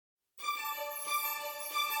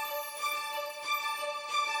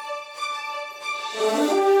And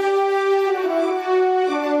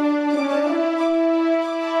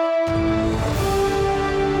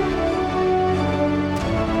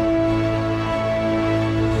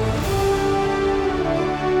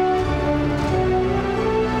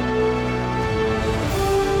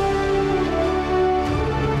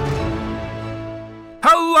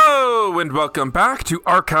welcome back to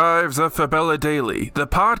Archives of Fabella Daily, the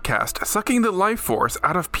podcast sucking the life force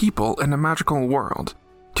out of people in a magical world.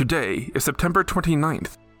 Today is September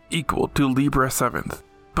 29th, equal to Libra 7th.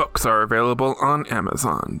 Books are available on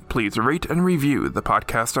Amazon. Please rate and review the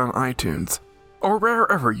podcast on iTunes, or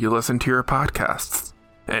wherever you listen to your podcasts.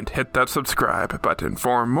 And hit that subscribe button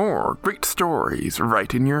for more great stories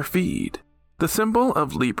right in your feed. The symbol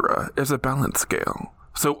of Libra is a balance scale.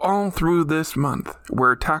 So all through this month,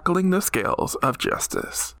 we're tackling the scales of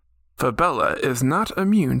justice. Fabella is not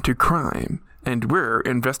immune to crime, and we're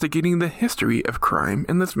investigating the history of crime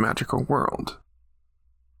in this magical world.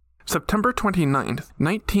 September 29th,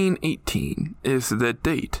 1918 is the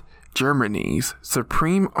date Germany's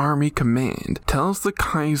Supreme Army Command tells the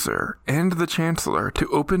Kaiser and the Chancellor to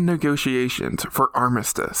open negotiations for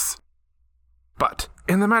armistice. But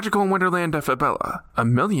in the magical wonderland of Fabella, a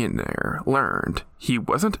millionaire learned he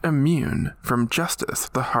wasn't immune from justice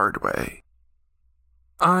the hard way.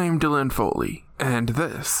 I'm Dylan Foley, and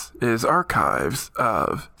this is Archives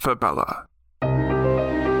of Fabella.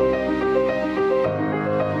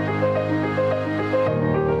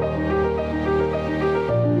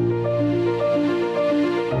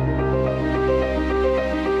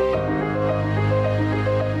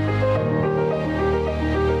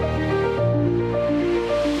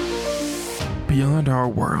 Beyond our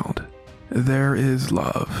world, there is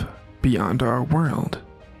love. Beyond our world,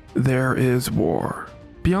 there is war.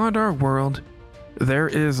 Beyond our world, there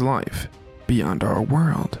is life. Beyond our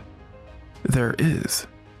world, there is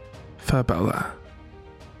Fabella.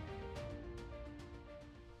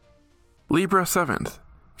 Libra 7th,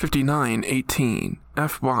 5918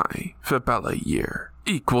 FY Fabella year,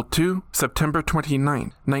 equal to September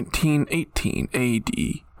 29, 1918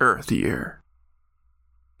 AD Earth year.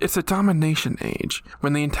 It's a domination age,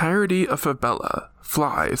 when the entirety of Fabella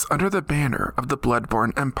flies under the banner of the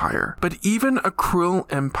Bloodborne Empire, but even a cruel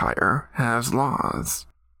empire has laws.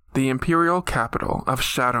 The imperial capital of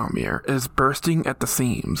Shadowmere is bursting at the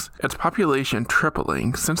seams, its population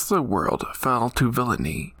tripling since the world fell to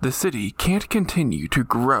villainy. The city can't continue to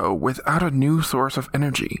grow without a new source of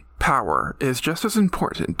energy. Power is just as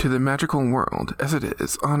important to the magical world as it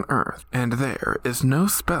is on Earth, and there is no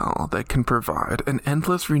spell that can provide an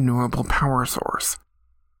endless renewable power source.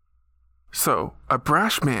 So, a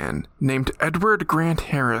brash man named Edward Grant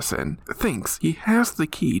Harrison thinks he has the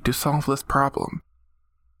key to solve this problem.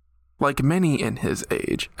 Like many in his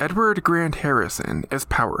age, Edward Grant Harrison is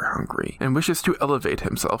power-hungry and wishes to elevate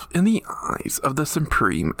himself in the eyes of the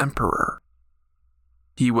Supreme Emperor.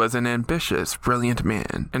 He was an ambitious, brilliant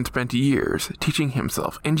man and spent years teaching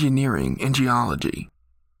himself engineering and geology.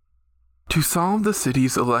 To solve the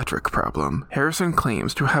city's electric problem, Harrison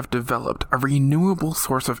claims to have developed a renewable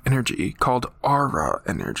source of energy called aura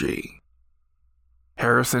energy.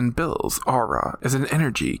 Harrison bills aura as an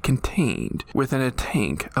energy contained within a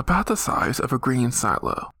tank about the size of a grain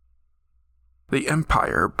silo. The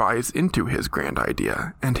Empire buys into his grand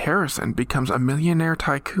idea, and Harrison becomes a millionaire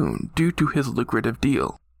tycoon due to his lucrative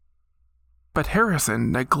deal. But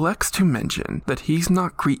Harrison neglects to mention that he's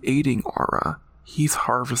not creating aura, he's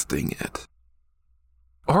harvesting it.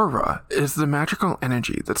 Aura is the magical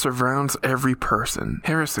energy that surrounds every person.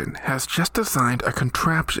 Harrison has just designed a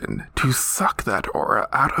contraption to suck that aura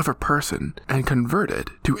out of a person and convert it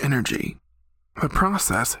to energy. The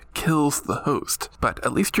process kills the host, but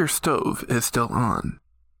at least your stove is still on.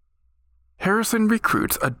 Harrison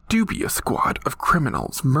recruits a dubious squad of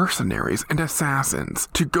criminals, mercenaries, and assassins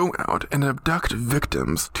to go out and abduct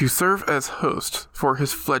victims to serve as hosts for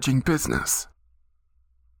his fledgling business.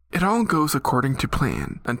 It all goes according to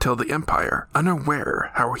plan until the Empire,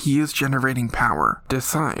 unaware how he is generating power,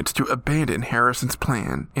 decides to abandon Harrison's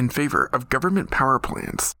plan in favor of government power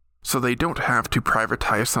plants, so they don't have to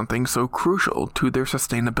privatize something so crucial to their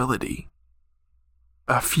sustainability.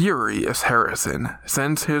 A furious Harrison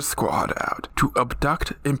sends his squad out to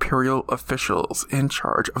abduct Imperial officials in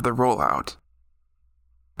charge of the rollout.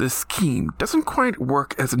 The scheme doesn't quite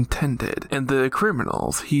work as intended, and the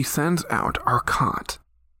criminals he sends out are caught.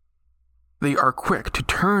 They are quick to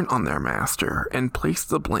turn on their master and place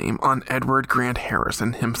the blame on Edward Grant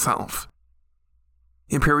Harrison himself.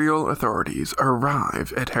 Imperial authorities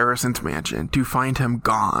arrive at Harrison's mansion to find him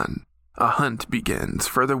gone. A hunt begins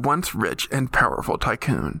for the once rich and powerful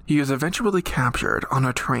tycoon. He is eventually captured on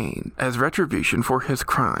a train. As retribution for his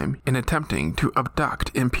crime in attempting to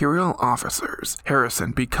abduct Imperial officers,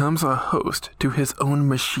 Harrison becomes a host to his own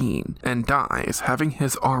machine and dies having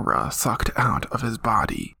his aura sucked out of his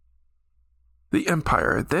body. The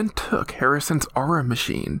Empire then took Harrison's aura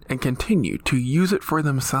machine and continued to use it for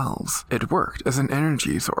themselves. It worked as an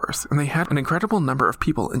energy source, and they had an incredible number of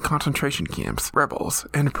people in concentration camps, rebels,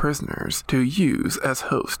 and prisoners to use as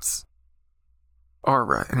hosts.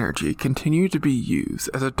 Aura energy continued to be used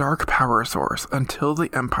as a dark power source until the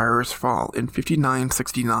Empire's fall in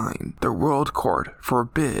 5969. The World Court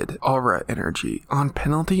forbid aura energy on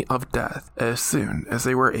penalty of death as soon as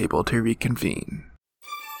they were able to reconvene.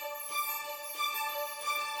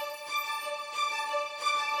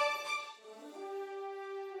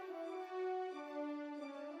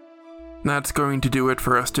 That's going to do it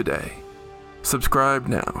for us today. Subscribe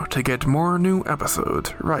now to get more new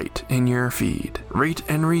episodes right in your feed. Rate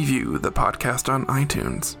and review the podcast on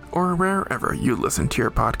iTunes or wherever you listen to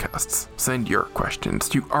your podcasts. Send your questions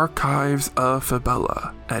to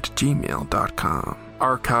archivesoffabella@gmail.com.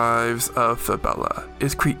 Archives of Fabella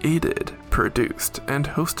is created, produced, and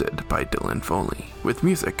hosted by Dylan Foley, with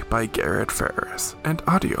music by Garrett Ferris and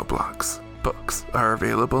audio blocks. Books are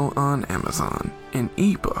available on Amazon in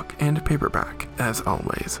ebook and paperback. As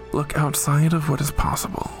always, look outside of what is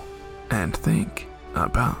possible and think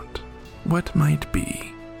about what might be.